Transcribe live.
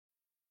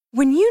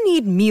When you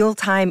need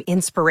mealtime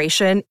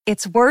inspiration,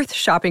 it's worth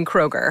shopping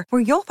Kroger,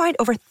 where you'll find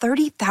over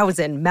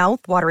 30,000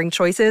 mouth-watering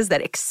choices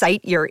that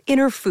excite your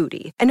inner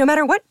foodie. And no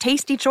matter what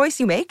tasty choice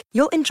you make,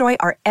 you'll enjoy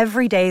our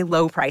everyday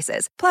low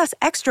prices, plus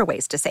extra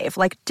ways to save,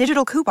 like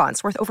digital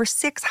coupons worth over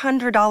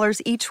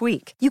 $600 each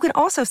week. You can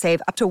also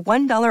save up to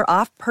 $1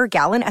 off per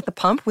gallon at the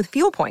pump with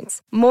fuel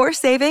points. More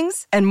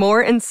savings and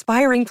more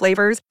inspiring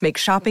flavors make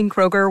shopping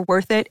Kroger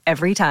worth it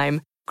every time.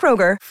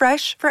 Kroger,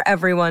 fresh for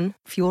everyone.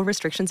 Fuel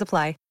restrictions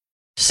apply.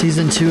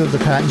 Season 2 of the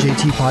Pat and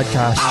JT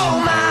podcast.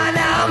 Oh man,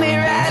 I'm here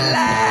at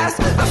last.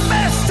 The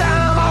best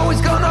time,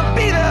 always gonna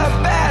be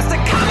the best.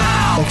 Come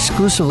on!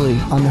 Exclusively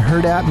on the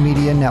Herd App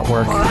Media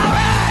Network. All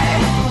right.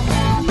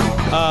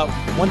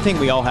 One thing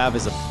we all have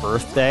is a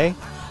birthday.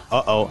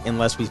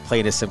 Unless we play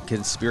into some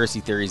conspiracy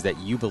theories that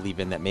you believe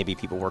in, that maybe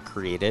people were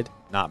created,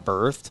 not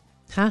birthed.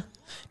 Huh?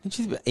 Didn't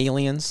you think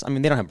aliens? I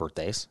mean, they don't have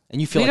birthdays.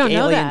 And you feel We like don't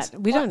know aliens. that.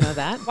 We don't know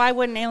that. Why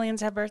wouldn't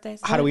aliens have birthdays?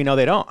 How do we know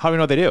they don't? How do we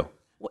know they do?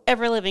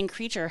 Every living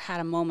creature had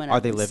a moment Are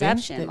of they living?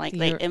 inception, like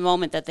a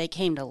moment that they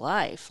came to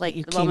life, like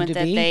You the came moment to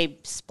that be? they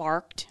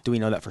sparked. Do we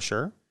know that for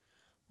sure?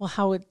 Well,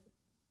 how would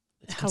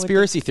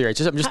Conspiracy theory.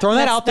 I'm just throwing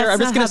that out there. I'm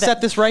just going to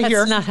set this right here.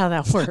 That's not how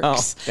that works.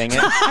 Oh, dang it.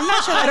 I'm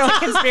not sure that's a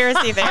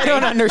conspiracy theory. I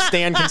don't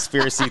understand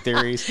conspiracy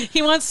theories.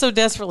 He wants so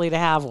desperately to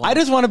have one. I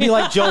just want to be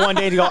like Joe one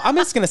day and go, I'm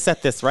just going to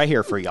set this right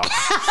here for y'all.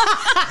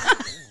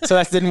 So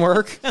that didn't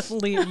work?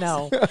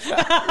 No.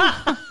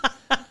 All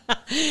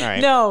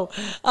right. No.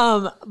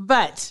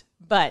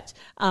 But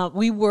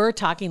we were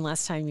talking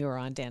last time you were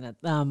on, Dana.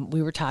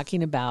 We were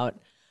talking about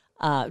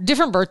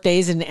different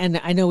birthdays, and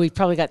I know we've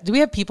probably got. Do we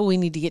have people we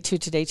need to get to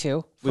today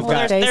too? We've Well,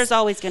 got. there's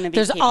always going to be.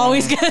 There's people.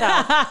 always So,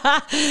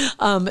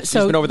 She's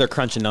been over there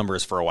crunching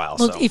numbers for a while.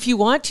 Well, So if you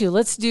want to,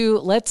 let's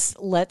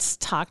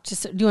talk. Do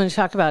you want to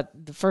talk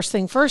about the first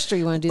thing first, or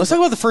you want to do? let's talk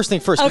about the first thing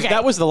first. 'Cause Okay.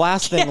 that was the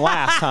last thing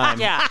last time.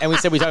 Yeah. And we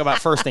said we talk about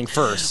first thing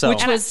first. So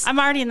Which and was- I'm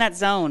already in that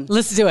zone.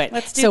 Let's do it.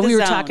 Let's do So the we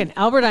were zone. talking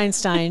Albert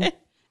Einstein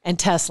and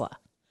Tesla.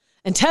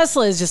 And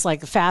Tesla is just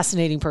like a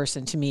fascinating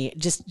person to me,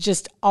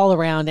 just all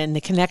around, and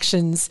the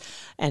connections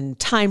and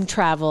time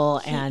travel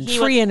and He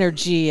free would-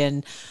 energy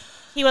and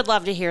He would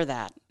love to hear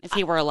that if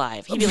he were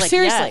alive. He'd be like,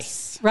 seriously,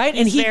 yes. right?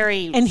 He's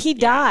And he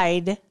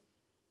died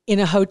in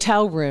a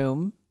hotel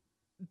room,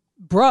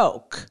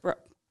 broke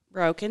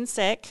broken,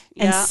 sick,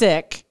 and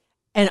sick,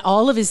 and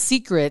all of his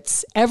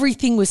secrets,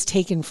 everything was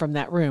taken from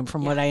that room,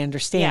 from what I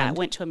understand. Yeah,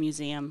 went to a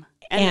museum.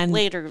 And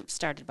later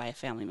started by a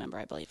family member,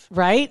 I believe.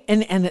 Right?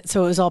 And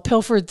so it was all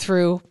pilfered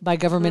through by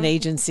government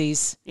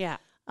agencies. Yeah.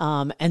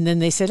 And then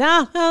they said,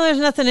 well, there's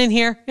nothing in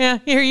here. Yeah,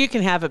 here, you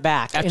can have it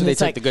back. after And they it's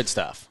took like, the good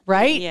stuff.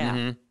 right?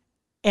 Yeah.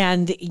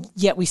 And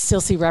yet we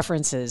still see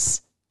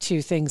references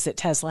to things that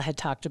Tesla had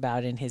talked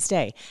about in his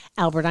day.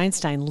 Albert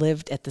Einstein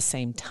lived at the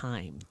same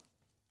time,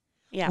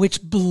 Yeah.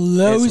 which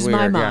blows It's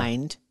my weird, yeah.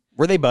 mind.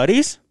 Were they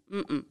buddies?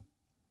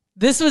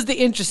 This was the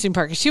interesting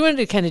part because she wanted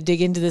to kind of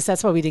dig into this.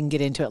 That's why we didn't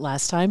get into it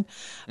last time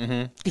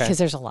because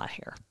there's a lot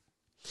here.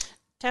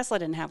 Tesla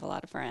didn't have a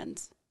lot of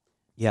friends.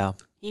 Yeah.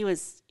 He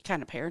was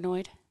kind of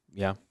paranoid.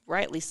 Yeah.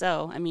 Rightly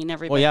so. I mean,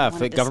 everybody. Well, yeah, if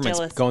wanted the to government's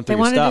steal his- going They through your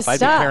wanted his stuff, I'd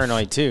stuff. be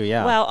paranoid too.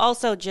 Yeah. Well,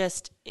 also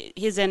just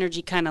his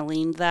energy kind of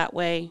leaned that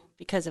way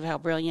because of how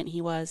brilliant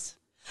he was.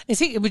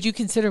 Would you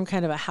consider him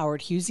kind of a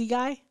Howard Hughesy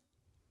guy?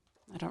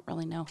 I don't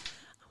really know.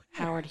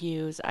 Howard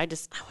Hughes. I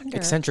wonder.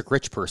 eccentric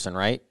rich person,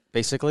 right?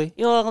 Basically.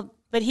 well,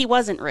 but he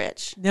wasn't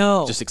rich.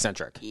 No. Just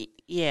eccentric.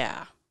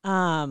 Yeah.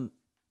 Let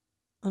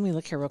me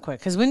look here real quick.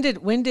 Because when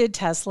did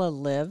Tesla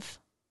live?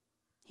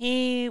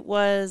 He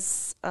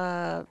was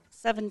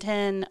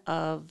 7/10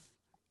 of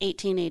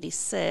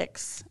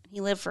 1886.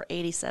 He lived for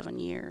 87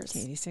 years.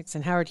 86,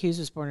 and Howard Hughes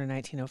was born in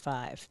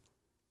 1905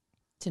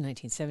 to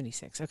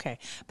 1976. Okay,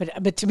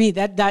 but to me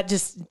that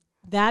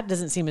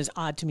doesn't seem as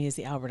odd to me as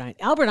the Albert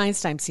Einstein. Albert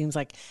Einstein seems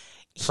like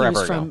he Forever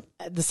was from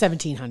ago. the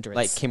 1700s.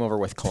 Like came over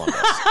with Columbus.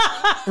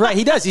 Right,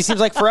 he does. He seems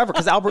like forever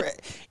because Albert.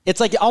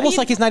 It's like almost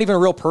like he's not even a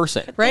real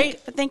person. right?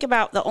 But think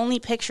about the only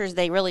pictures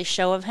they really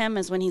show of him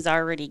is when he's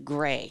already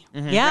gray.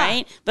 Yeah.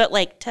 Right? But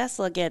like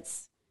Tesla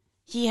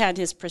he had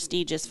his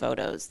prestigious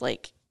photos.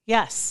 Like,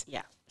 Yes.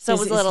 yeah. So it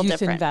was a little his youth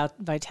different. and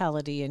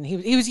vitality, and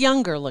he was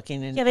younger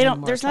looking. And Yeah, they and don't.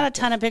 more There's not a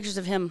attractive. ton of pictures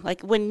of him.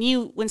 Like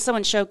when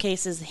someone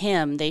showcases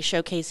him, they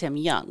showcase him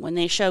young. When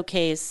they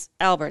showcase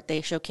Albert,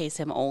 they showcase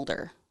him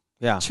older.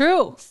 Yeah.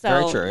 True. So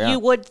Very true, yeah. you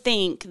would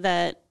think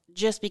that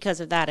just because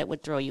of that, it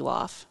would throw you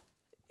off.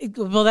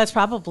 Well, that's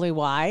probably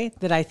why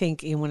that I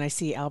think when I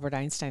see Albert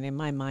Einstein in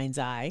my mind's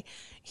eye,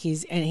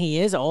 he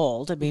is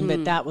old. I mean,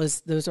 but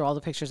those are all the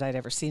pictures I'd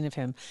ever seen of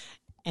him.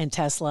 And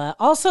Tesla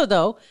also,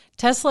 though,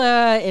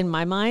 Tesla in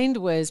my mind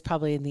was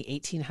probably in the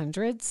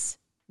 1800s,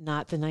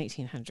 not the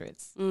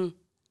 1900s.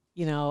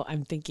 You know,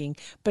 I'm thinking,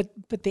 but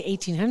the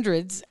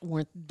 1800s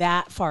weren't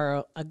that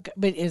far.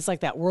 But it's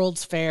like that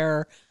World's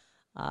Fair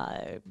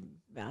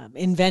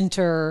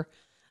inventor.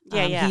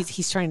 Yeah.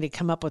 He's trying to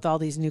come up with all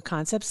these new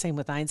concepts. Same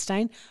with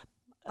Einstein,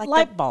 like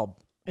light bulb,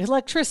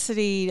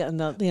 electricity, and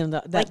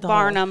Like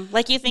Barnum.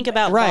 Like you think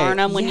about Right.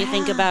 Barnum when you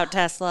think about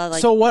Tesla.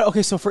 Like So what?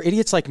 Okay, so for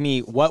idiots like me,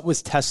 what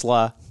was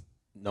Tesla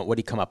No, what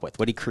did he come up with?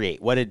 What did he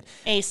create? What did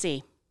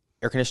AC.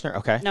 air conditioner?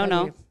 Okay.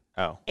 No.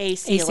 Oh.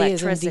 AC, AC is in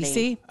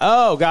electricity. DC.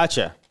 Oh,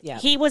 gotcha. Yeah.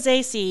 He was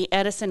AC.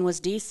 Edison was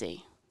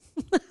DC.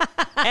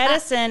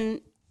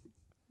 Edison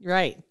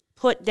Right.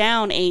 put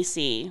down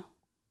AC,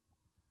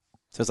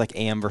 So it's like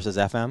AM versus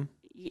FM.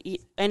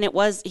 and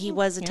he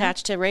was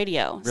attached to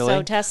radio. Really?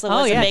 So Tesla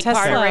was a big Tesla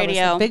part of was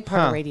radio. a big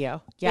part of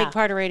radio. Yeah. Big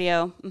part of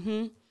radio.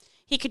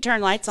 He could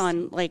turn lights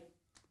on like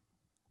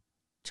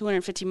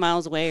 250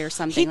 miles away or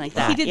something like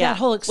that. He did that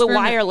whole Well,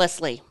 experiment.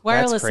 wirelessly.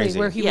 That's Wirelessly, crazy.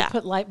 where he Yeah. would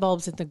put light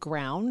bulbs in the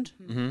ground.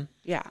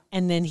 Yeah.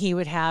 And then he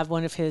would have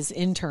one of his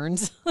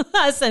interns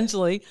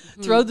essentially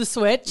throw the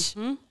switch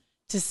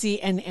to see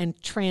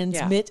and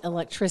transmit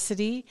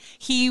electricity.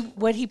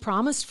 What he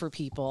promised for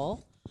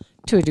people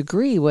to a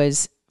degree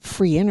was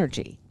free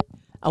energy,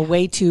 a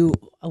way to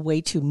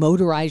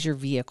motorize your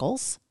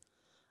vehicles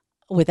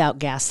without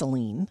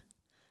gasoline.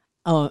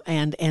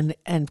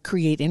 And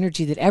create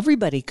energy that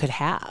everybody could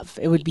have.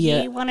 It would be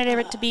He wanted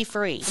it to be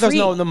free. There's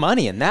no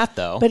money in that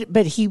though.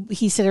 but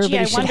he said everybody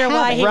I should wonder have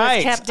why it. he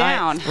was kept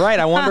down.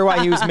 I wonder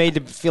why he was made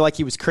to feel like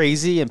he was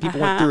crazy and people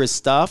went through his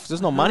stuff.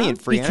 There's no money in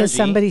free because energy.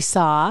 somebody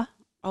saw.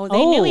 Oh,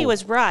 they knew he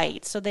was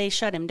right, so they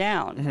shut him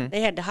down.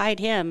 They had to hide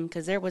him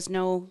because there was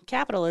no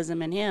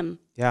capitalism in him.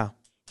 Yeah.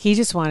 He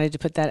just wanted to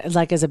put that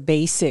like as a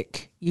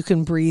basic. You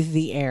can breathe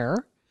the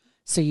air,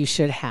 so you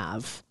should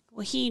have.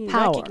 Well, he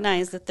Power.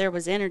 recognized that there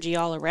was energy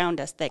all around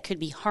us that could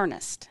be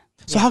harnessed.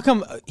 So how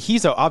come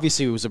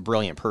obviously he was a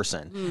brilliant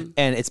person,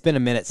 and it's been a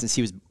minute since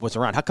he was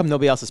around. How come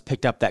nobody else has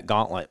picked up that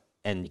gauntlet?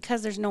 And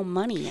Because there's no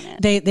money in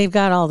it. They've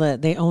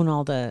got they own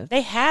all the.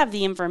 They have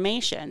the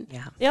information.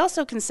 Yeah. They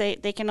also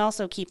they can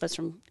also keep us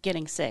from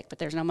getting sick, but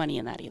there's no money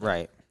in that either.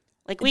 right.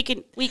 Like we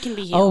can be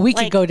healed. Oh, we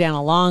Like, could go down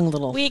a long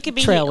little we could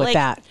be trail healed, with like-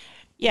 that.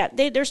 Yeah,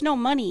 there's no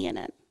money in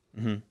it.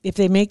 If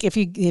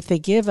they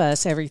give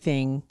us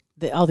everything,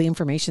 all the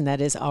information that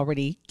is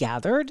already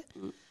gathered,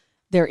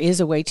 there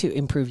is a way to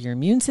improve your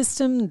immune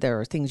system. There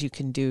are things you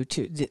can do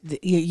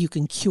you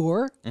can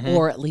cure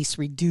or at least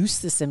reduce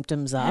the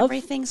symptoms of.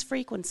 Everything's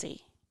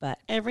frequency. But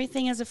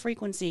Everything is a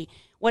frequency.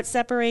 What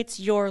separates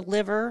your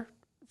liver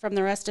from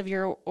the rest of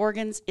your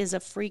organs is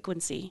a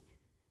frequency.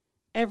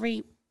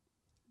 Everything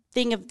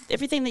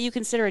that you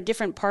consider a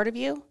different part of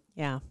you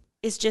yeah,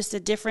 is just a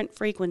different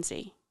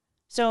frequency.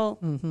 So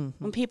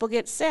when people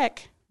get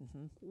sick,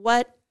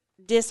 what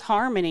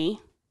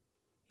disharmony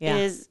yeah,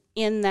 is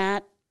in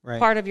that Right.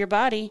 part of your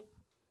body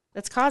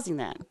that's causing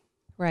that?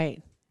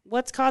 right.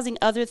 What's causing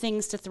other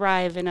things to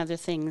thrive and other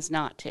things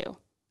not to?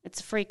 It's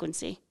a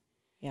frequency.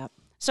 Yep.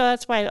 So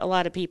that's why a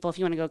lot of people, if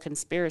you want to go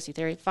conspiracy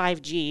theory,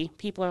 5G,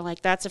 people are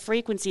like, that's a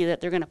frequency that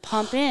they're going to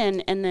pump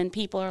in. And then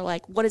people are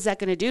like, what is that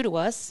going to do to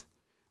us?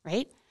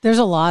 Right? There's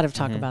a lot of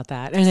talk about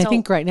that. And I So-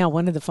 think right now,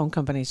 one of the phone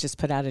companies just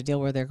put out a deal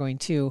where they're going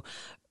to,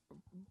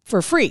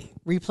 for free,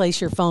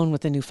 replace your phone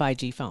with a new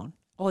 5G phone.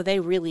 Oh,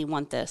 they really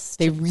want this.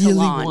 They to really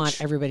launch.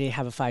 want everybody to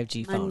have a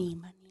 5G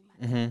phone.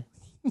 Money.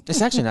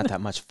 It's actually not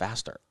that much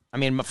faster. I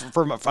mean,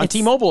 on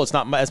T-Mobile, it's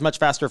not as much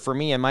faster for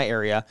me in my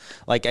area.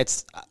 Like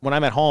when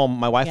I'm at home,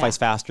 my Wi-Fi's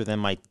faster than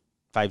my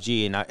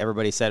 5G, and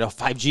everybody said, "Oh,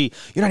 5G,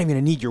 you're not even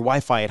going to need your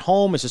Wi-Fi at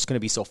home. It's just going to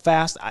be so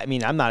fast." I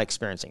mean, I'm not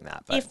experiencing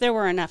that, but If there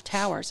were enough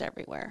towers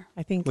everywhere.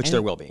 I think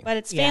there will be. But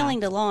it's Yeah. failing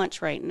to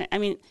launch right now. I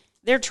mean,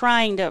 they're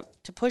trying to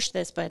push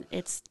this, but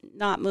it's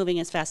not moving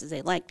as fast as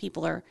they like.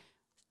 People are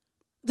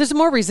There's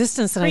more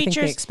resistance than I think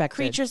they expected.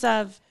 creatures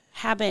of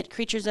habit,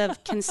 creatures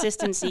of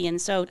consistency,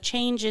 and so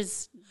change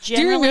is you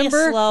generally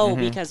remember- slow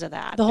because of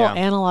that. The whole Yeah.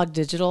 analog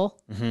digital,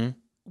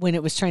 when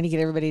it was trying to get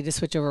everybody to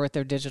switch over with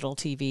their digital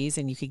TVs,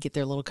 and you could get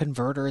their little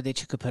converter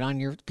that you could put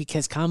on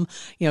because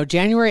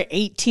January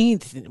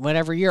 18th,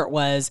 whatever year it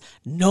was,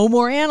 no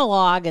more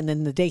analog. And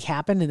then the day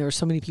happened and there were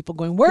so many people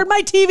going, where'd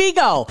my TV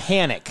go?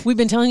 panic. We've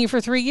been telling you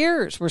for 3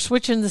 years. We're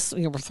switching this.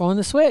 We're throwing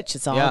the switch.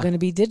 It's all Yeah. going to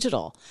be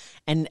digital.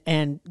 And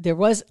there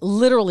was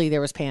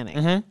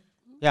panic.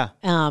 Yeah.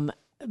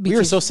 We were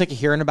Because so sick of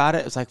hearing about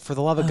it. It's like, for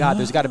the love of God,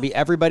 there's got to be,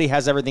 everybody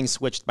has everything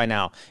switched by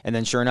now. And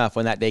then sure enough,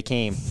 when that day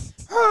came,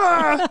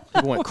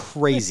 people went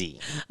crazy.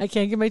 I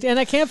can't get and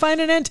I can't find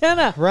an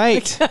antenna.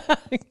 Right.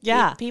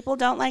 Yeah. People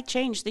don't like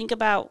change. Think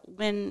about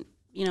when,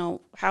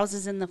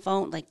 houses in the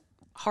phone, like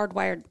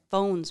hardwired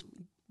phones.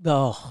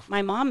 Oh,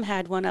 My mom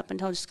had one up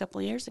until just a couple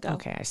of years ago.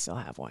 okay. I still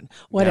have one.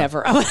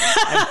 Whatever.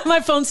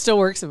 My phone still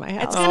works in my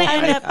house. It's going to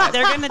end up,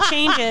 they're going to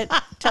change it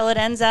till it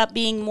ends up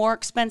being more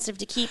expensive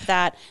to keep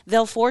that.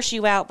 They'll force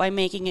you out by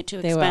making it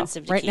too They will.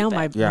 expensive to Right keep now,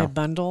 it. my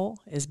bundle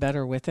is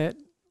better with it.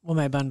 Well,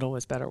 my bundle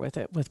was better with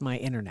it with my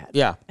internet.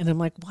 Yeah. And I'm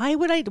like, why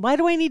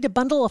do I need to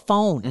bundle a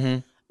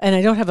phone? And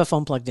I don't have a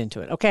phone plugged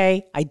into it.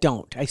 Okay. I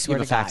don't. I You swear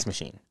have a to God. fax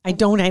machine. I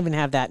don't even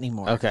have that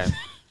anymore. Okay.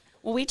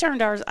 Well, we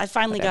turned ours. I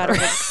finally got her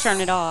to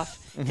turn it off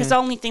because the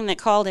only thing that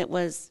called it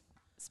was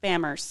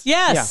spammers.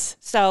 Yes.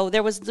 So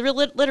there was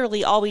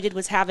literally all we did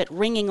was have it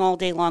ringing all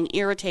day long,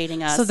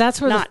 irritating us. So that's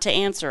where not to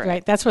answer it.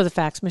 Right. That's where the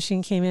fax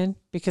machine came in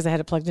because I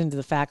had it plugged into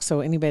the fax. So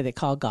anybody that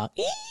called got.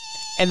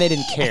 and they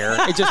didn't care.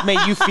 It just made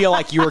you feel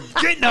like you were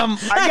getting them.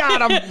 I got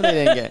them.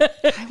 They didn't get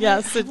it.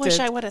 Yes, I it wish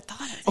did. I would have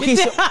thought of it. Okay,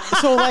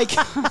 so like,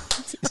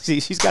 see,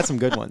 she's got some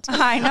good ones.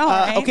 I know,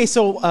 right? Okay,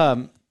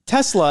 so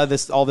Tesla,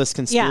 all this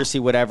conspiracy,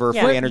 whatever,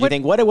 Yeah. free energy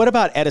thing. What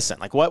about Edison?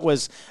 Like, what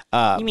was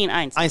You mean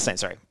Einstein? Einstein?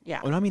 Sorry. Yeah.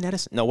 Oh, no, I mean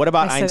Edison. No, what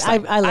about I said,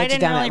 Einstein? I I looked didn't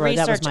down really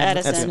that road. That was research my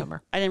Edison.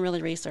 number. I didn't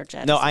really research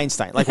Edison. no,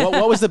 Einstein. Like,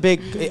 what was the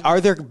big? Are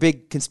there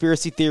big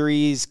conspiracy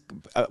theories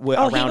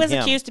around he was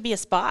him? accused to be a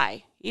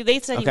spy. They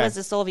said Okay. he was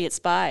a Soviet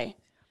spy.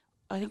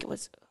 I think it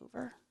was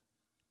Hoover.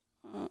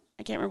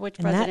 I can't remember which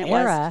In that president it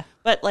was. era.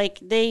 But like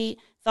they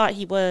thought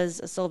he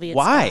was a Soviet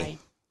Why? spy.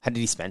 Did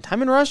he spend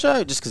time in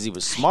Russia just because he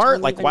was smart?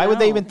 don't Like, even why would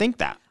they know. even think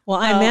that? Well,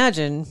 I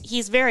imagine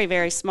He's very,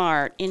 very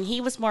smart. And he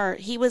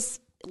was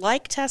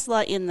like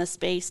Tesla in the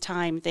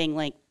space-time thing.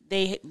 Like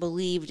they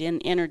believed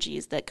in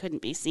energies that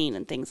couldn't be seen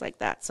and things like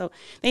that. So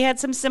they had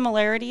some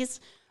similarities.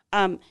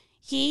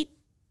 He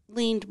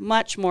leaned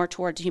much more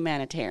towards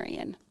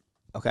humanitarian.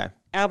 Okay.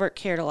 Albert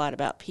cared a lot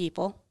about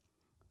people.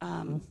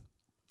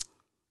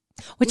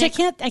 which I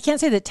can't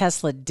say that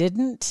Tesla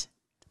didn't,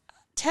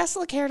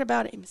 Tesla cared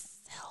about himself.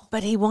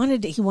 but he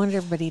wanted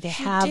everybody to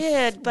have. He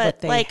did, what but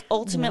they- like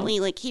ultimately,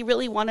 like he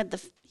really wanted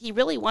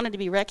to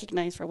be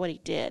recognized for what he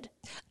did.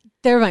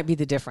 there might be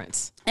the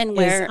difference. And Is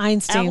where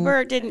Einstein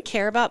Albert didn't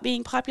care about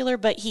being popular,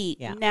 but he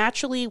Yeah.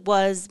 naturally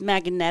was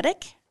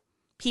magnetic.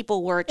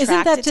 People were attracted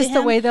isn't that just to the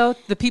him. way though?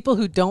 The people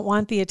who don't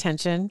want the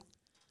attention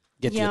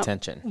Get the Yeah.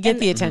 attention. get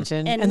the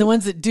attention, and- and the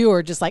ones that do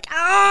are just like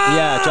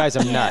Yeah, it drives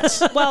him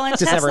nuts. Well, in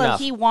Just never Tesla, enough.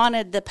 he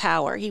wanted the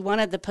power. He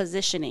wanted the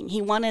positioning.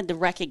 He wanted the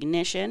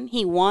recognition.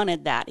 He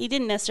wanted that. He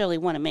didn't necessarily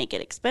want to make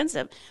it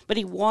expensive, but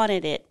he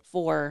wanted it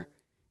for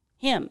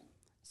him.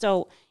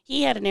 So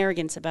he had an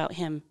arrogance about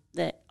him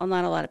that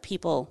not a lot of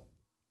people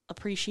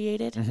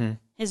appreciated. Mm-hmm.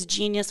 His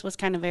genius was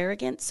kind of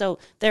arrogant. So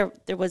there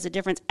was a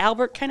difference.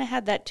 Albert kind of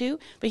had that too,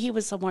 but he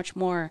was so much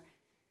more.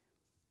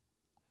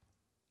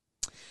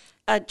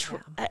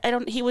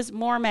 He was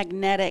more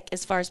magnetic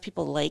as far as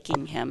people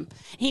liking him.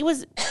 He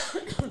was.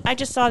 I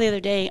just saw the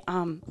other day.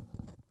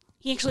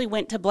 He actually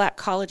went to black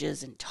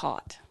colleges and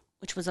taught,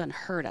 which was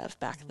unheard of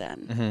back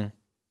then. Mm-hmm.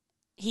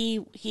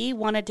 He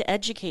wanted to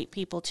educate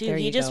people too. There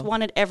He you just go.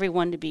 wanted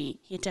everyone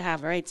to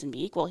have rights and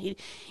be equal.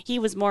 He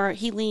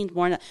leaned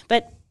more.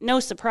 But no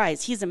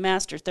surprise, he's a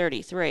master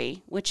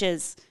 33, which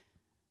is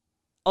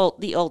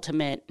the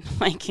ultimate,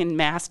 like in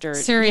master. You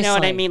know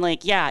what I Seriously. mean?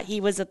 Like, yeah,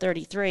 he was a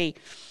 33.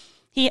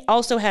 He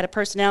also had a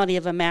personality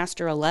of a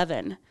master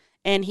 11,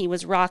 and he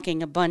was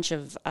rocking a bunch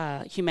of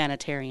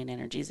humanitarian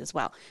energies as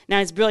well. Now,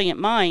 his brilliant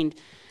mind,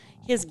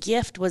 his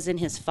gift was in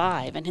his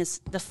 5, and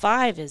the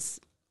 5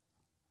 is.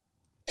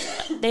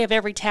 They have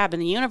every tab in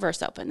the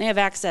universe open. They have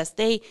access.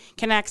 They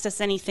can access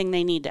anything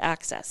they need to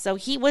access. So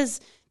he was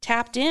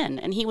tapped in,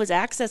 and he was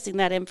accessing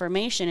that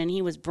information, and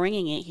he was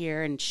bringing it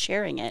here and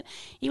sharing it.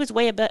 He was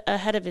way a bit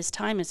ahead of his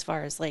time as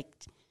far as like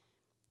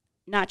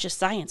not just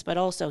science, but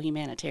also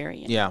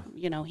humanitarian. Yeah.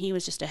 You know, he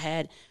was just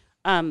ahead.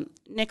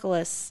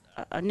 Nikola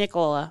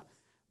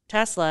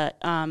Tesla,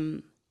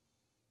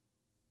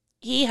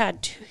 he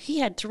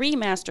had 3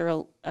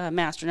 master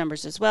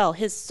numbers as well.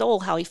 His soul,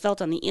 how he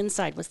felt on the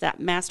inside, was that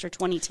master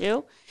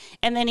 22,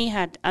 and then he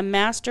had a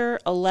master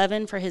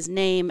 11 for his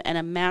name and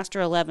a master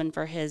 11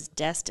 for his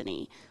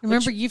destiny.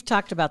 Remember, you've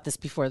talked about this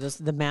before.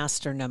 The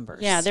master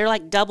numbers. Yeah, they're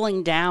like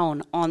doubling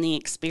down on the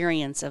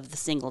experience of the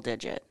single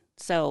digit.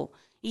 So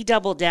he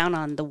doubled down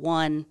on the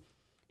 1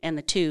 and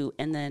the 2,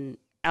 and then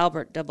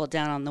Albert doubled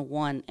down on the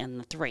 1 and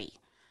the 3.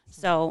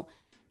 So,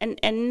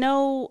 and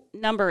no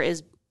number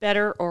is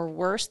better or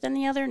worse than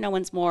the other. No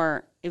one's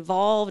more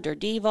evolved or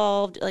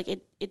devolved. Like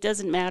it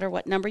doesn't matter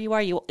what number you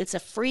are. It's a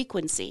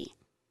frequency.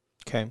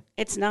 Okay.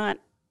 It's not.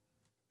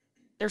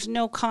 There's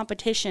no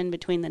competition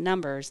between the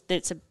numbers.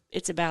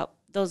 It's about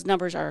those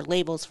numbers are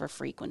labels for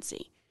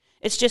frequency.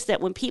 It's just that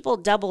when people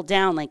double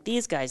down like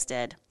these guys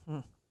did,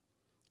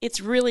 it's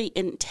really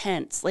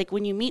intense. Like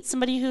when you meet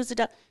somebody who's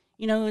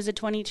who's a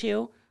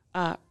 22,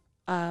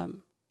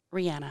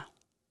 Rihanna.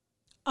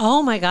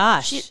 Oh my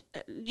gosh.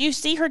 You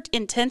see her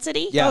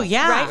intensity? Yeah. Oh,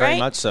 yeah. Very Right?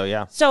 much so,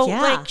 yeah. So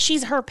Yeah. like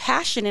she's her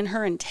passion and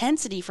her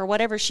intensity for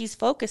whatever she's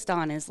focused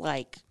on is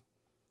like,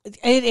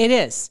 It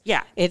is.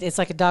 yeah. It's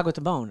like a dog with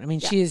a bone. I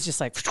mean, she is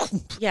just like,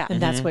 Yeah. and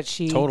that's what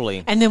she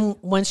Totally. And then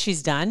once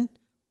she's done,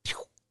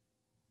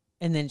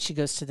 and then she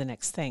goes to the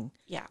next thing.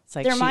 Yeah. It's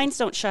like Their she- minds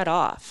don't shut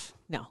off.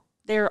 No,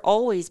 They're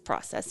always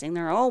processing.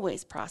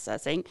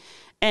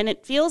 And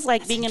it feels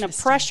like being in a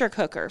pressure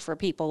cooker for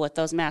people with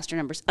those master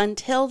numbers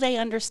until they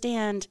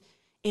understand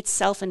it's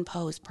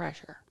self-imposed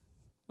pressure.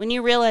 When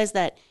you realize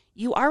that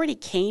you already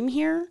came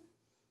here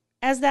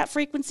as that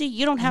frequency,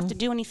 you don't have to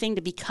do anything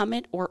to become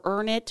it or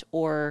earn it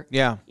or,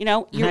 Yeah. you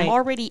Right.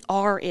 already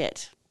are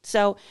it.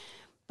 So,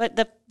 but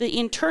the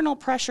internal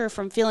pressure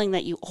from feeling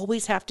that you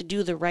always have to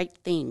do the right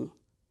thing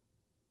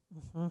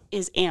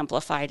is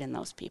amplified in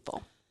those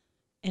people.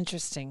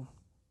 interesting.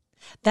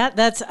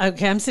 That's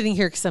okay. I'm sitting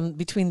here because I'm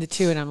between the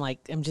two, and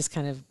I'm just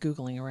kind of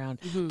Googling around.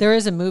 There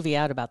is a movie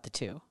out about the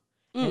two.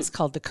 And it's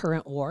called The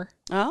Current War.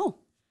 Oh,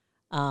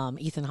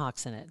 Ethan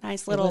Hawke's in it.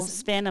 Nice It little was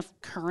span of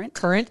current.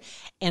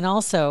 And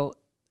also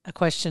a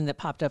question that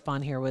popped up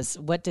on here was,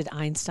 what did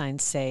Einstein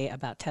say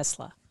about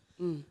Tesla?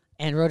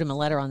 And wrote him a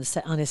letter on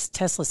his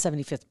Tesla's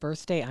 75th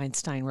birthday.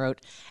 Einstein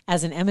wrote,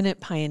 "As an eminent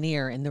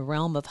pioneer in the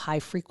realm of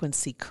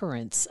high-frequency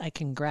currents, I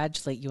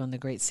congratulate you on the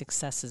great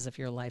successes of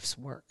your life's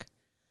work."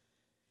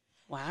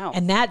 Wow.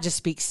 And that just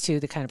speaks to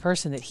the kind of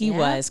person that he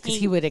was, because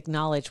he would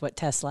acknowledge what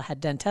Tesla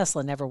had done.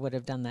 Tesla never would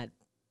have done that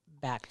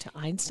back to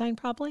Einstein,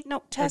 probably. No, Or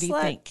do you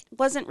Tesla think?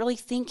 wasn't really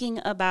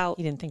thinking about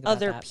He didn't think about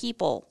other that.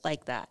 people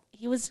like that.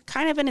 He was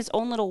kind of in his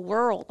own little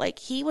world. Like,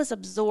 he was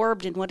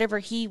absorbed in whatever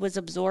he was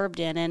absorbed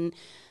in, and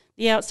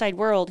the outside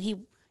world, he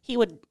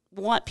would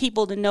want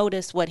people to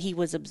notice what he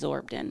was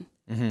absorbed in.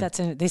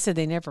 They said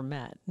they never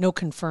met. No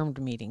confirmed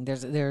meeting.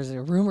 There's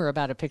a rumor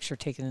about a picture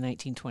taken in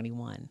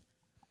 1921.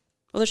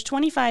 Well, there's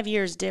 25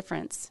 years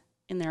difference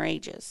in their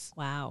ages.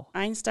 Wow.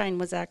 Einstein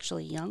was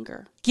actually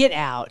younger. Get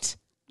out.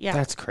 Yeah.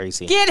 That's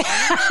crazy. Get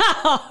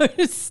out.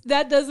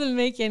 That doesn't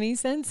make any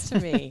sense to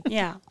me.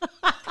 Yeah.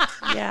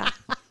 Yeah.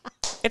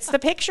 It's the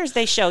pictures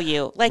they show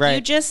you. Like, you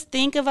Right. just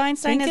think of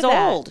Einstein Think as of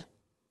that. old.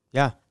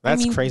 Yeah,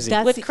 that's crazy.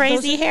 With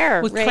crazy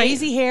hair, With right?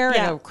 crazy hair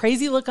Yeah. and a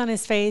crazy look on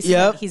his face.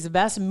 Yep. Like, he's the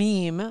best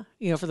meme,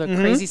 for the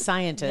crazy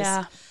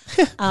scientist.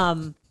 Yeah.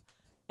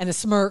 And a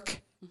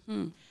smirk.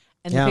 And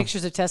Yeah. the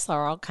pictures of Tesla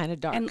are all kind of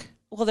dark. And,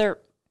 well, they're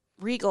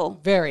regal.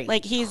 Very.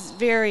 Like, he's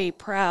very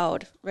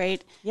proud,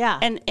 right? Yeah.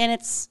 And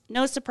it's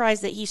no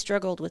surprise that he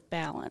struggled with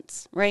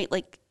balance, right?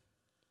 Like,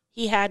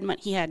 he had money,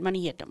 he had no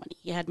money.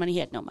 He had money, he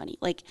had no money.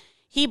 Like,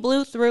 he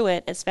blew through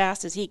it as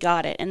fast as he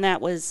got it, and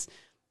that was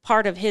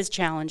part of his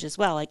challenge as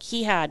well. Like,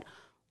 he had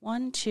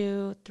 1,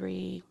 2,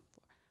 3,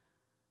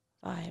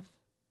 4, 5,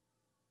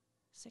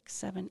 6,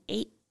 7,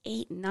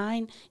 8,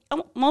 9.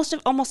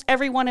 Almost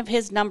every one of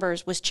his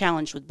numbers was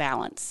challenged with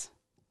balance.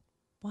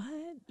 What?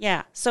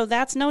 Yeah, so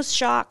that's no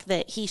shock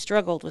that he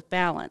struggled with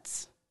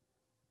balance.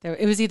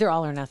 It was either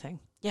all or nothing.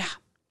 Yeah,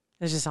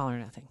 It was just all or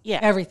nothing. yeah,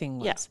 Everything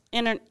was.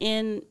 Yeah,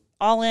 in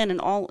all in and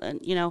all,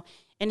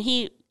 and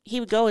he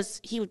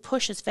would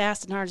push as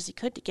fast and hard as he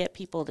could to get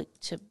people to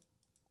To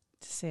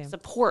see him.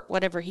 support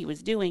whatever he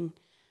was doing.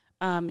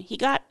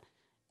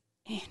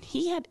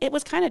 It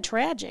was kind of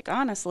tragic,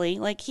 honestly.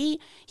 Like, he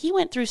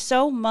went through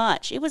so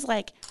much. It was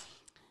like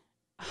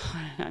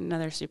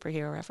another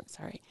superhero reference.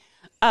 Sorry.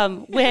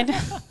 When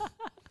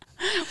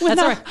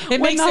That's all right. It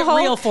makes it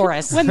real for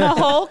us. When the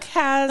Hulk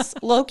has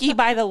Loki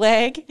by the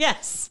leg,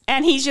 Yes.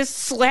 and he's just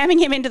slamming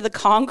him into the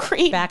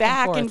concrete Back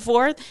and and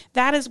forth.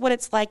 That is what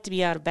it's like to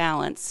be out of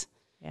balance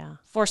Yeah.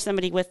 for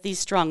somebody with these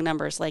strong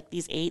numbers, like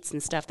these 8s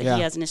and stuff that Yeah.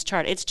 he has in his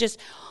chart. It's just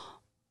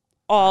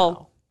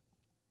all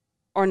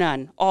or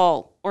none,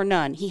 all or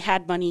none. He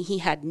had money, he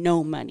had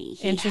no money.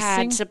 He Interesting.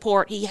 had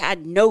support, he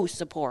had no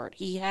support.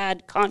 He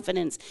had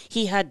confidence,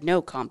 he had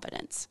no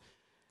confidence.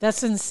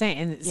 That's insane.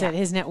 And it said Yeah.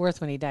 his net worth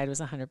when he died was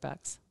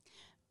 $100.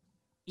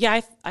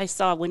 Yeah, I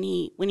saw when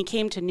he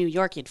came to New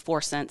York, he had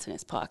 4 cents in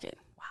his pocket.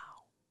 Wow.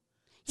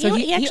 He, So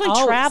he he actually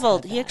always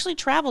traveled. had He that. actually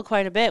traveled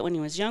quite a bit when he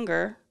was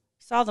younger.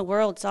 Saw the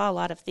world, saw a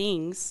lot of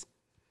things,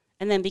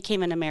 and then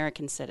became an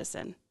American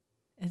citizen.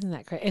 Isn't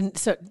that great? And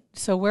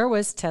so where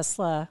was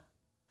Tesla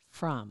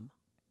from?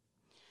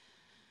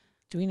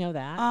 Do we know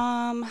that?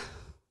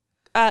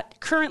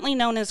 Currently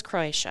known as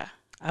Croatia.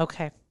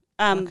 Okay.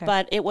 Okay.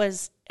 But it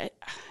was. I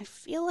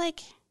feel like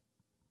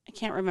I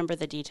can't remember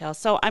the details,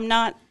 so I'm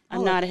not a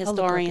I'll look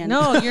historian. it.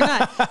 No, you're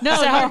not. No,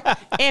 So no.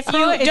 if It's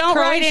you don't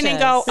write in and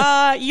go,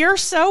 you're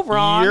so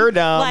wrong. You're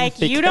dumb,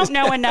 Like, you because- don't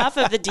know enough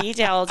of the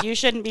details. You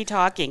shouldn't be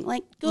talking.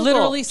 Like, Google.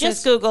 literally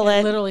just says, Google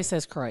it. Literally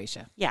says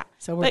Croatia. Yeah.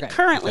 So we're but good.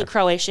 currently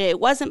Croatia. It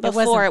wasn't It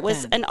before. wasn't It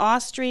was then. an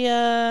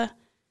Austria.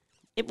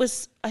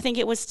 I think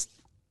it was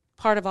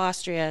part of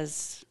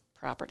Austria's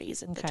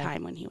properties at the Okay.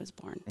 time when he was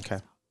born. Okay.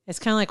 It's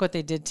kind of like what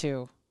they did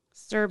to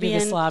Serbian.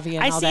 Yugoslavia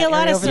and I all see that a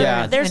lot area of over there.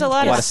 Yeah. There's a And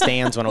lot A lot of of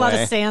stands went a lot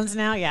away. of stands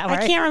now. Yeah, I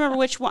right? can't remember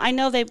which one. I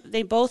know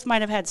they both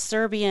might have had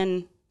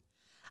Serbian,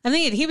 I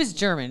think he was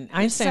German.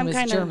 Einstein some was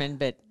kind of- German,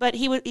 but but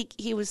he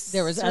was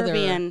There was other-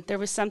 Serbian. There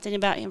was something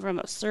about him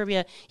from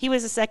Serbia. He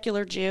was a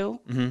secular Jew,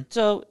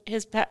 so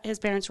his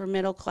parents were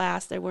middle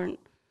class. They weren't.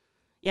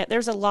 Yeah,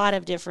 there's a lot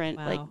of different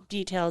Wow. like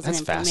details That's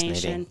and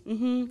information.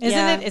 isn't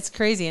Yeah. it? It's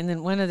crazy. And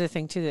then one other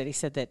thing too that he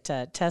said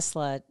that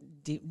Tesla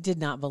did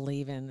not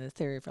believe in the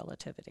theory of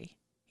relativity.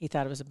 He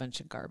thought it was a bunch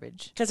of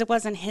garbage. Because it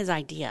wasn't his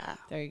idea.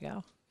 There you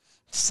go.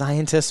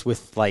 Scientists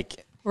with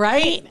like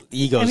Right?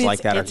 egos I mean,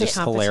 like that are it's a just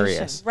competition.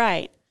 hilarious.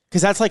 Right.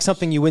 Because that's like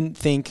something you wouldn't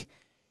think.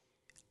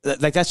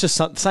 Like that's just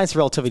science of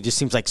relativity. Just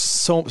seems like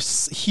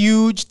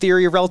huge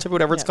theory of relativity,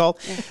 whatever it's called.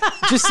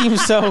 Just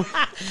seems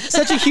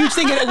such a huge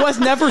thing, and it was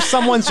never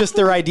someone's just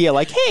their idea.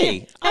 Like,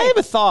 hey, I have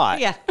a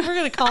thought. Yeah, we're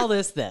going to call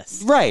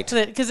this. Right.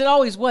 Because it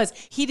always was.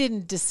 He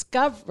didn't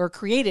discover or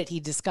create it, he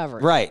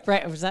discovered. Right.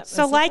 Right. Was that,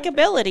 So was that-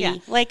 likability. Yeah.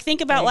 Like,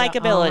 think about There you go.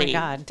 Oh, my likability.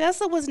 God.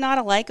 Tesla was not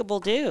a likable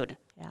dude,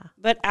 Yeah.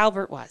 but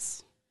Albert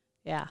was.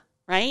 Yeah.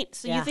 Right?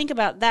 So Yeah. you think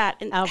about that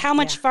and how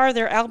much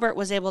farther Albert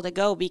was able to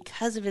go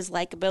because of his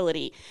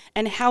likability,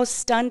 and how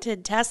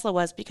stunted Tesla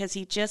was because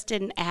he just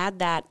didn't add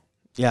that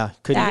Yeah,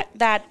 couldn't.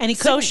 that And he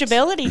couldn't.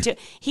 sociability to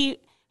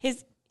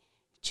his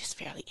just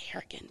fairly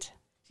arrogant.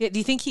 Yeah, do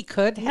you think he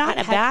could? Not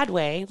in a bad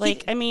way.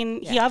 Like, I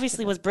mean, he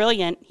obviously was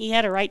brilliant. He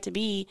had a right to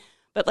be,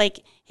 but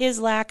like his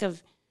lack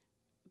of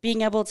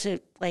being able to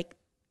like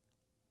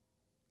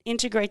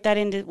integrate that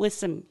into with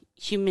some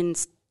human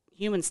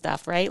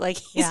stuff, right? Like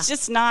he's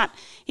just not.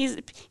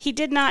 He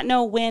did not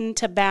know when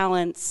to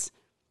balance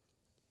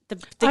the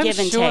give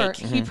and take.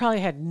 He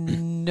probably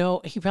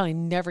he probably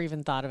never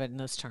even thought of it in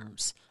those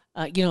terms.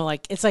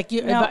 Like it's like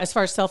as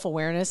far as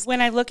self-awareness. When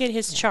I look at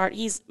his chart,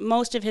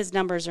 most of his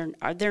numbers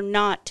are they're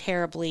not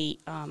terribly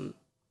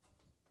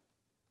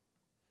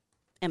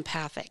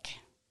empathic.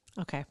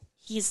 Okay.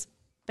 He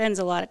spends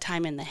a lot of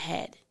time in the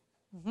head.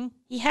 Mm-hmm.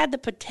 He had the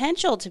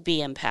potential to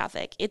be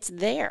empathic. It's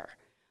there.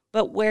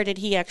 But where did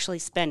he actually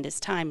spend his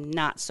time?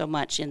 Not so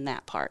much in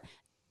that part.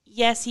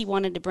 Yes, he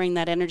wanted to bring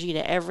that energy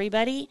to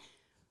everybody,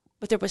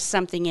 but there was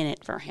something in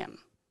it for him.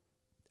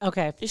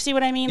 Okay. You see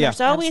what I mean? Yeah.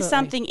 There's always Absolutely.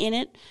 something in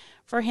it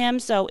for him.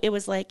 So it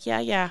was like,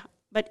 yeah.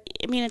 But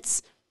I mean,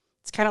 it's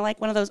kind of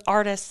like one of those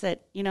artists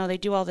that, they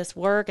do all this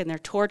work and they're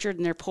tortured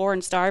and they're poor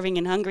and starving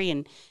and hungry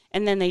and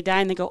then they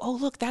die and they go, oh,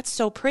 look, that's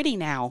so pretty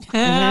now.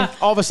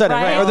 All of a sudden,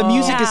 right? Or the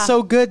music is Yeah.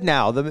 so good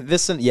now.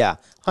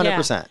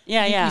 100%.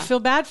 Yeah. You feel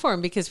bad for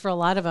him because for a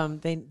lot of them,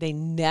 they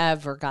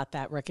never got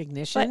that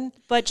recognition.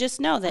 But just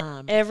know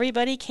that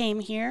everybody came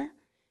here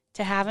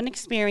to have an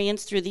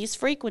experience through these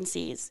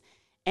frequencies,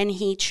 and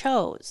he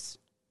chose.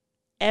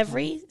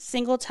 Every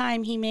single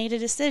time he made a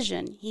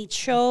decision, he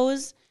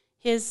chose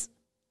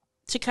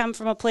to come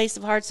from a place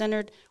of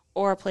heart-centered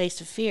or a place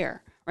of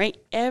fear, right?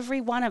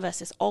 Every one of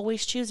us is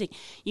always choosing.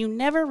 You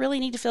never really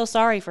need to feel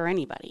sorry for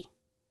anybody.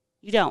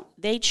 You don't.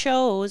 They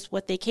chose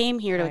what they came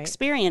here to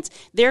experience.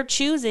 They're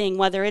choosing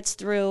whether it's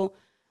through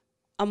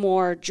a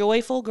more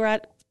joyful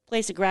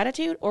place of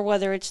gratitude or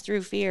whether it's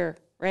through fear,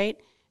 right?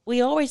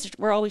 We're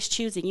always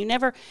choosing. You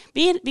never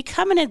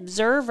become an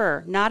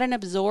observer, not an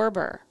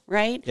absorber,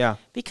 right? Yeah.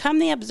 Become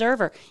the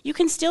observer. You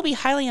can still be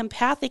highly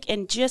empathic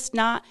and just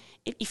not.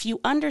 If you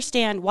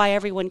understand why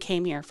everyone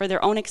came here for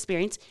their own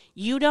experience,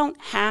 you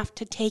don't have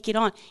to take it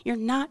on. You're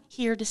not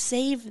here to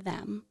save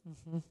them.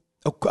 Mm-hmm.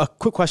 A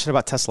quick question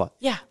about Tesla.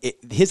 Yeah.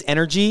 His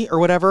energy or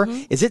whatever,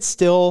 is it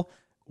still,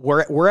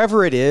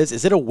 wherever it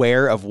is it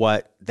aware of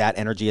what that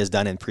energy has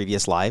done in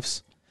previous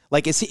lives?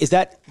 Like, is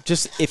that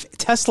just, if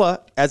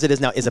Tesla, as it is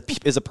now, is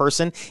a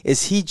person,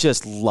 is he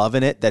just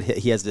loving it that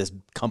he has this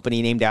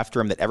company named after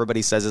him that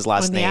everybody says his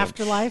last In name? the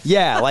afterlife?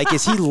 Yeah, like,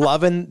 is he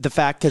loving the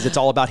fact because it's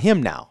all about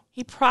him now?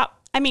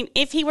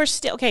 If he were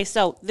still, okay,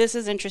 so this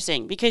is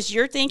interesting because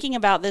you're thinking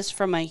about this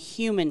from a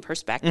human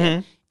perspective.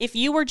 Mm-hmm. If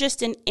you were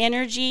just an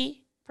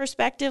energy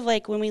perspective,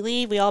 like when we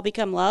leave, we all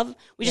become love.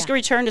 We just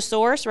return to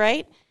source,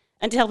 right?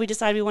 Until we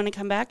decide we want to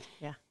come back.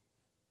 Yeah.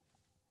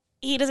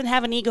 He doesn't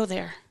have an ego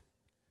there.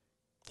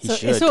 He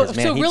should, 'cause,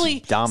 man, he's really,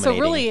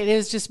 dominating. it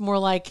is just more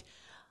like,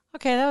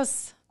 okay, that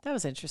was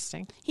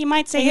interesting. He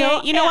might say,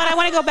 hey, you know what? I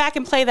want to go back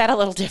and play that a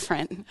little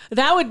different.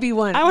 That would be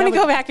one. I want to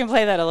go back and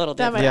play that a little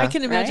That different. would, I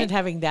can imagine Right?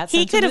 having that.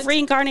 He could have sentiment.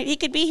 reincarnated. He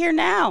could be here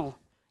now.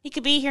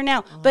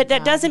 But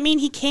that doesn't mean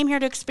he came here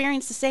to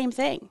experience the same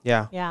thing.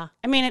 Yeah. Yeah.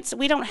 I mean,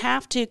 we don't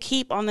have to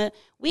keep on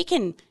we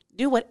can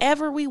do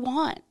whatever we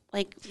want,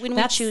 like when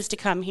we choose to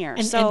come here.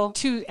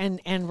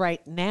 And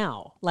right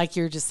now, like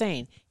you're just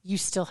saying, you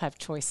still have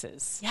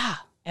choices. Yeah.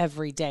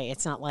 Every day.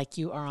 It's not like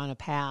you are on a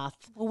path.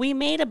 Well, we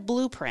made a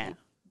blueprint,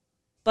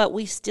 but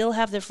we still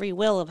have the free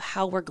will of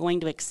how we're going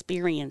to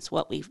experience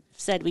what we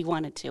said we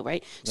wanted to,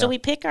 right? So we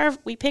pick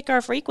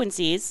our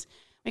frequencies.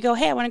 We go,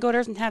 hey, I want to go to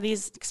Earth and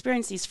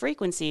experience these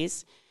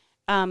frequencies.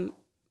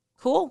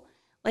 Cool.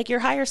 Like your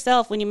higher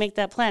self, when you make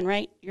that plan,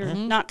 right? You're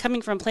not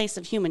coming from a place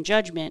of human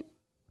judgment,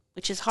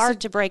 which is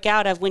hard to break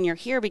out of when you're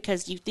here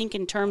because you think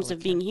in terms of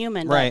being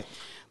human. Right.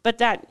 But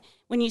that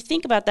when you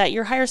think about that,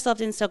 your higher self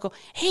didn't still go,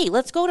 hey,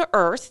 let's go to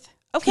Earth.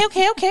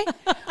 Okay.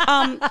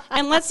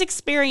 And let's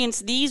experience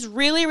these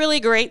really, really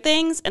great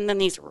things and then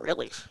these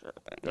really,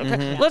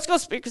 let's go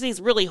experience these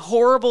really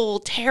horrible,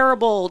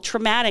 terrible,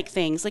 traumatic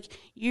things. Like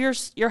your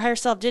higher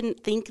self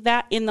didn't think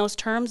that in those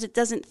terms. It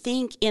doesn't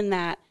think in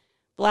that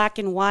black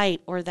and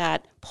white or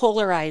that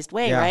polarized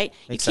way, right?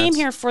 You came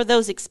here for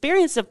those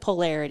experiences of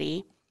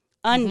polarity,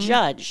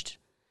 unjudged.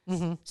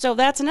 Mm-hmm. So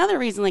that's another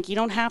reason, like you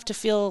don't have to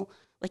feel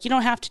like you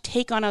don't have to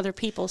take on other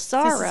people's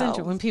sorrow.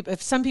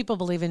 If some people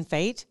believe in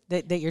fate,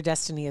 that your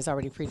destiny is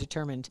already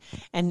predetermined,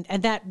 and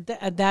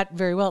that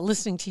very well.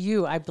 Listening to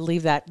you, I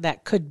believe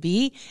that could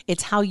be.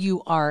 It's how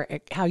you are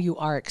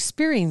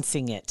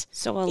experiencing it.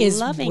 So a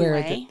loving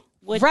way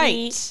would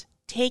be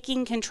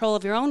taking control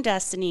of your own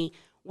destiny,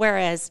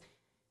 whereas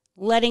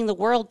letting the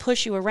world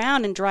push you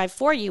around and drive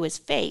for you is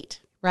fate.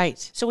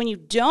 Right. So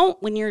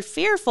when you're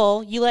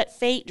fearful, you let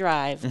fate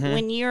drive. Mm-hmm.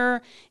 When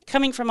you're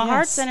coming from a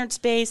heart-centered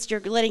space,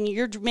 you're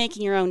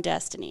making your own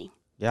destiny.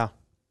 Yeah.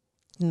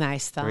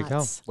 Nice thoughts. There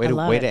we go. I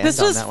love way it. to end This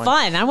on was that one.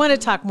 fun. I want to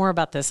talk more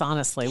about this,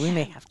 honestly. We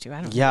may have to.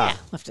 I don't know. Yeah. We'll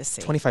have to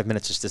see. 25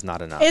 minutes just is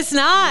not enough. It's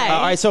not.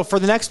 All right, so for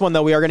the next one,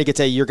 though, we are going to get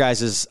to your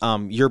guys'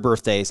 your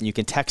birthdays, and you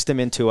can text them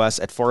into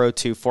us at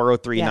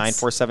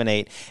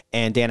 402-403-9478.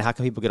 And, Dan, how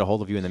can people get a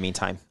hold of you in the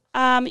meantime?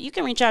 You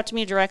can reach out to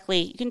me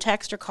directly. You can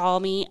text or call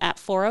me at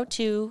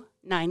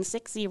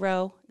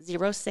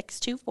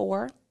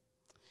 402-960-0624.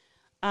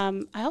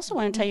 I also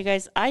want to tell you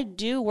guys, I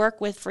do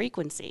work with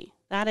frequency.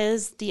 That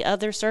is the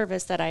other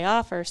service that I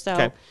offer.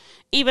 So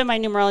even my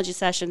numerology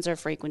sessions are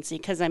frequency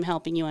because I'm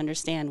helping you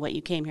understand what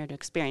you came here to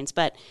experience.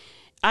 But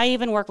I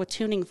even work with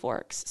tuning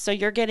forks. So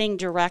you're getting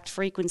direct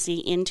frequency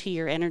into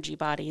your energy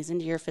bodies,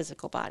 into your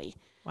physical body.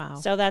 Wow.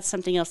 So that's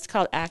something else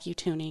called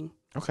acutuning.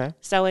 Okay.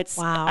 So it's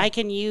Wow. I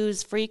can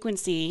use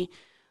frequency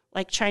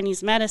like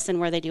Chinese medicine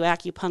where they do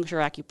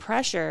acupuncture,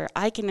 acupressure.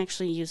 I can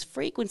actually use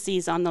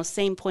frequencies on those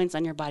same points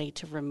on your body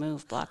to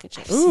remove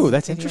blockages. Ooh,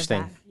 that's I hear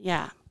interesting. that.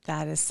 Yeah.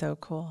 That is so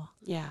cool.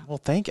 Yeah. Well,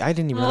 thank you. I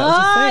didn't even know that was a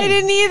I thing.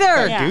 didn't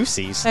either. Yeah.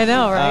 Goosies. I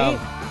know, right?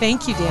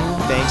 Thank you, Dan.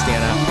 Thanks,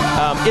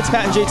 Dana. It's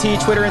Pat and JT,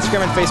 Twitter,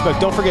 Instagram, and Facebook.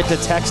 Don't forget to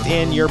text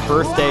in your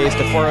birthdays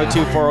to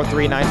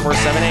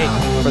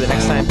 402-403-9478 for the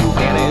next time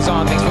Dana is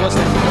on. Thanks for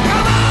listening.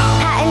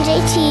 Pat and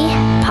JT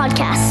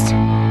Podcast,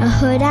 a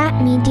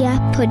Huda Media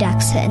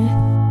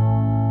Production.